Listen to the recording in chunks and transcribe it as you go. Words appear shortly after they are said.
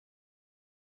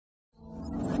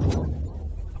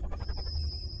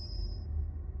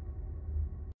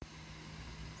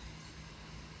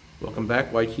Welcome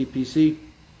back, YTPC.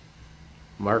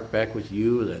 Mark back with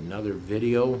you with another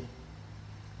video.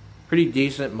 Pretty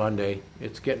decent Monday.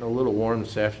 It's getting a little warm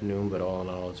this afternoon, but all in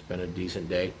all, it's been a decent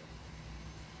day.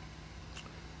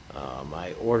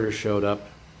 My order showed up.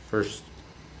 First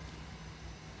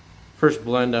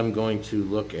blend I'm going to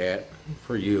look at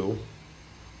for you.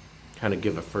 Kind of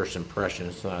give a first impression.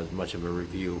 It's not as much of a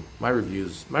review. My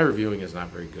reviewing is not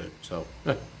very good. So,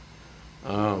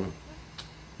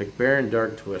 Baren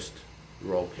Dark Twist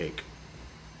roll cake.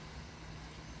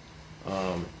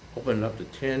 Opening up the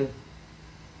tin,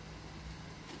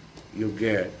 you'll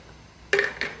get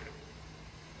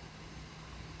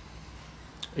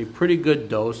a pretty good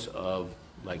dose of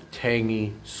like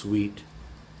tangy, sweet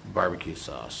barbecue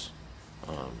sauce.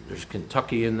 There's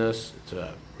Kentucky in this. It's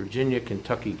a Virginia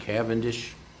Kentucky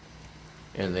Cavendish,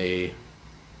 and they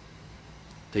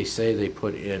say they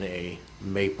put in a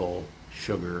maple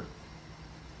sugar.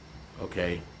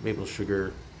 Okay, maple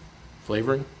sugar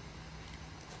flavoring.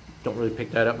 Don't really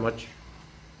pick that up much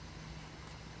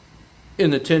in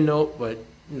the tin note, but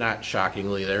not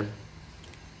shockingly there.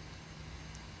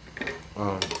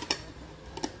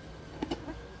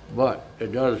 But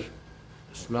it does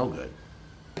smell good.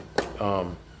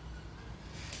 I'm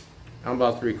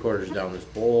about 3/4 down this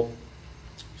bowl,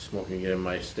 smoking it in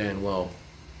my Stanwell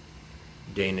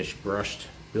Danish brushed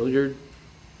billiard.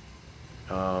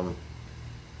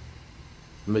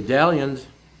 Medallions,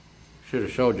 should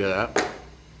have showed you that.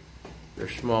 They're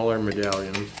smaller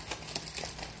medallions.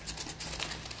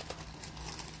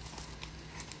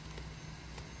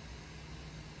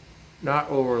 Not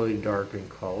overly dark in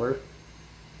color,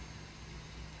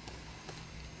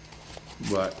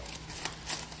 but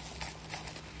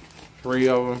 3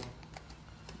 of them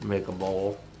make a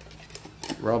bowl.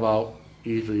 Rub out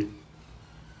easily.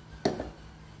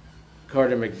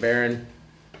 Carter McBaren,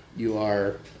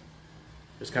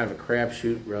 it's kind of a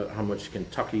crapshoot how much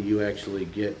Kentucky you actually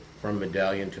get from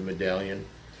medallion to medallion,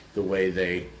 the way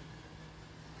they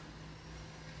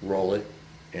roll it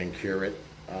and cure it.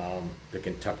 The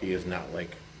Kentucky is not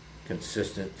like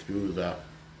consistent through the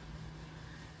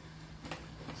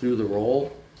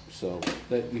roll, so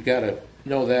that you gotta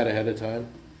know that ahead of time.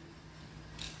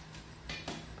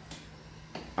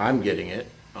 I'm getting it.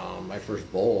 My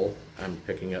first bowl, I'm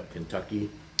picking up Kentucky.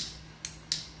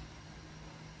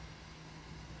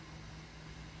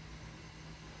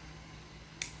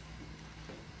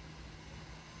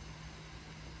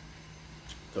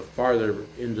 The farther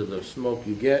into the smoke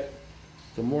you get,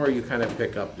 the more you kind of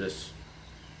pick up this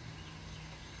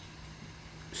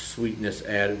sweetness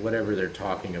added, whatever they're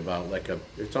talking about.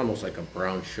 It's almost like a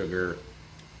brown sugar,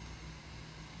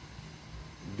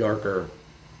 darker,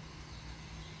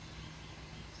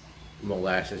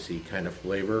 molassesy kind of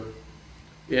flavor.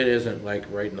 It isn't like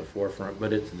right in the forefront,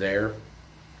 but it's there.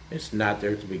 It's not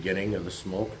there at the beginning of the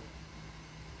smoke.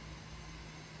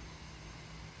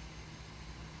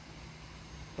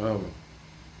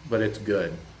 But it's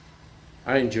good.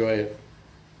 I enjoy it.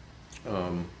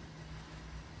 I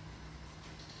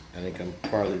think I'm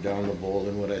farther down the bowl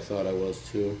than what I thought I was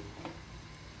too.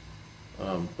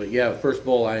 But yeah, first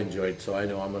bowl I enjoyed, so I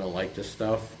know I'm gonna like this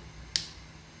stuff.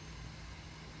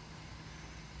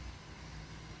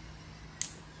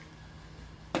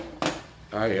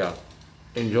 I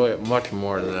enjoy it much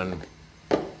more than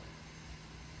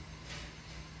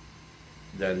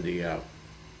the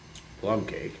plum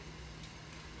cake.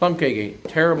 Plum cake ain't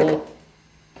terrible.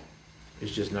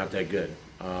 It's just not that good.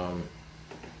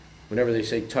 Whenever they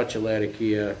say touch a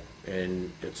Latakia,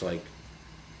 and it's like,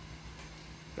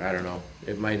 I don't know,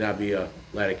 it might not be a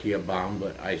Latakia bomb,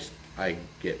 but I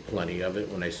get plenty of it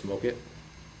when I smoke it.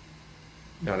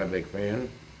 Not a big fan.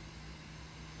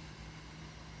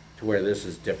 To where this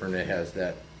is different, it has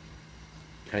that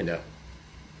kind of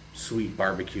sweet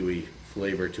barbecue-y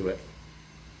flavor to it,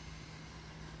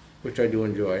 which I do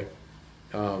enjoy.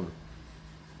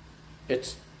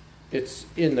 It's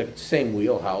in the same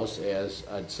wheelhouse as,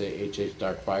 I'd say, H.H.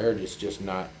 Dark Fire. It's just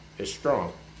not as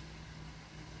strong,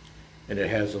 and it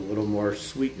has a little more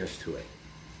sweetness to it.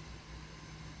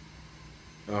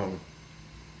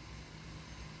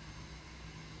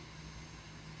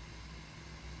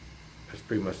 That's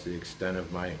pretty much the extent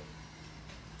of my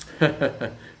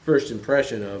first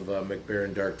impression of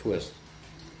McBaren Dark Twist.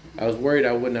 I was worried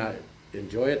I would not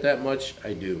enjoy it that much.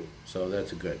 I do, so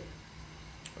that's good.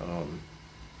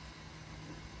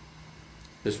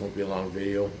 This won't be a long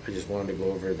video. I just wanted to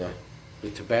go over the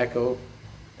tobacco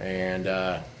and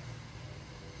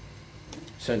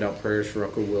send out prayers for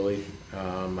Uncle Willie.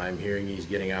 I'm hearing he's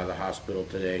getting out of the hospital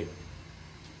today.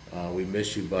 We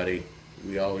miss you, buddy.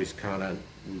 We always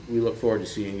we look forward to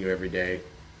seeing you every day.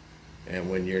 And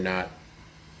when you're not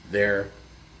there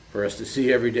for us to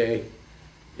see every day,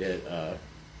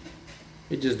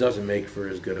 it just doesn't make for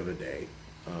as good of a day.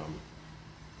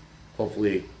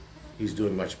 Hopefully he's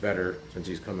doing much better since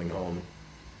he's coming home.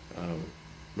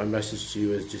 My message to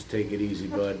you is just take it easy,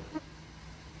 bud.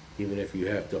 Even if you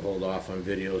have to hold off on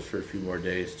videos for a few more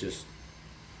days, just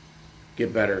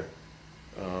get better.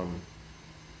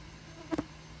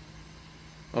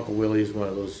 Uncle Willie is one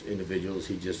of those individuals.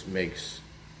 He just makes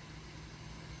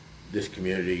this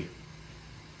community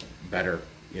better,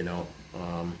 you know.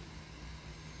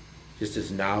 Just his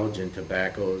knowledge in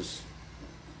tobaccos,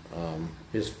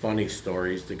 his funny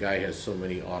stories. The guy has so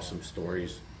many awesome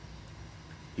stories.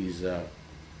 He's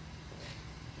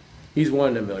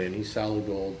one in a million. He's solid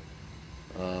gold.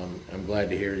 I'm glad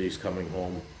to hear that he's coming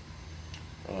home.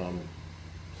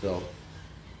 So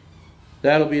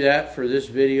that'll be that for this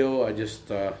video. I just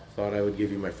thought I would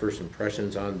give you my first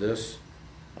impressions on this.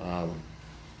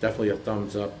 Definitely a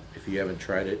thumbs up if you haven't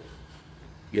tried it.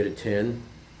 Get a tin.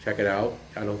 Check it out.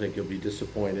 I don't think you'll be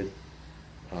disappointed.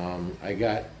 I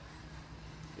got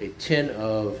a tin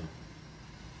of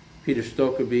Peter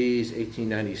Stokkebye's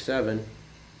 1897.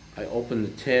 I opened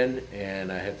the tin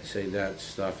and I have to say that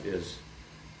stuff is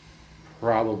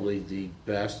probably the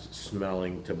best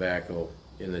smelling tobacco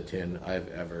in the tin I've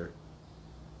ever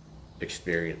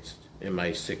experienced in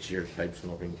my 6 years pipe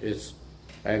smoking.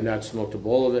 I have not smoked a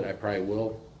bowl of it. I probably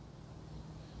will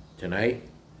tonight,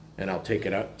 and I'll take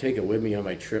it with me on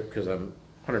my trip because I'm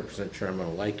 100% sure I'm going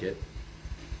to like it.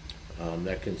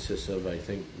 That consists of, I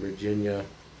think, Virginia,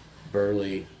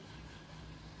 Burley,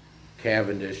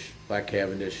 Cavendish, black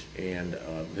Cavendish, and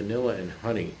vanilla and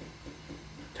honey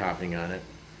topping on it.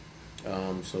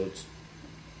 So it's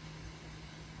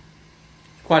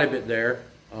quite a bit there.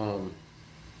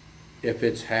 If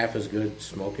it's half as good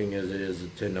smoking as it is a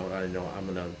tin note, I know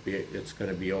it's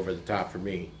gonna be over the top for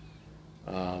me.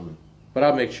 But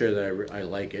I'll make sure that I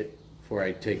like it before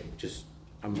I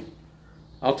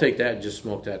I'll take that and just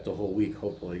smoke that the whole week,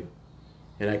 hopefully,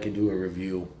 and I can do a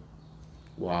review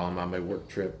while I'm on my work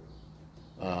trip.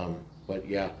 But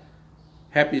yeah,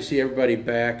 happy to see everybody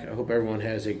back. I hope everyone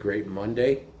has a great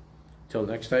Monday. Till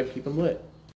next time, keep them lit.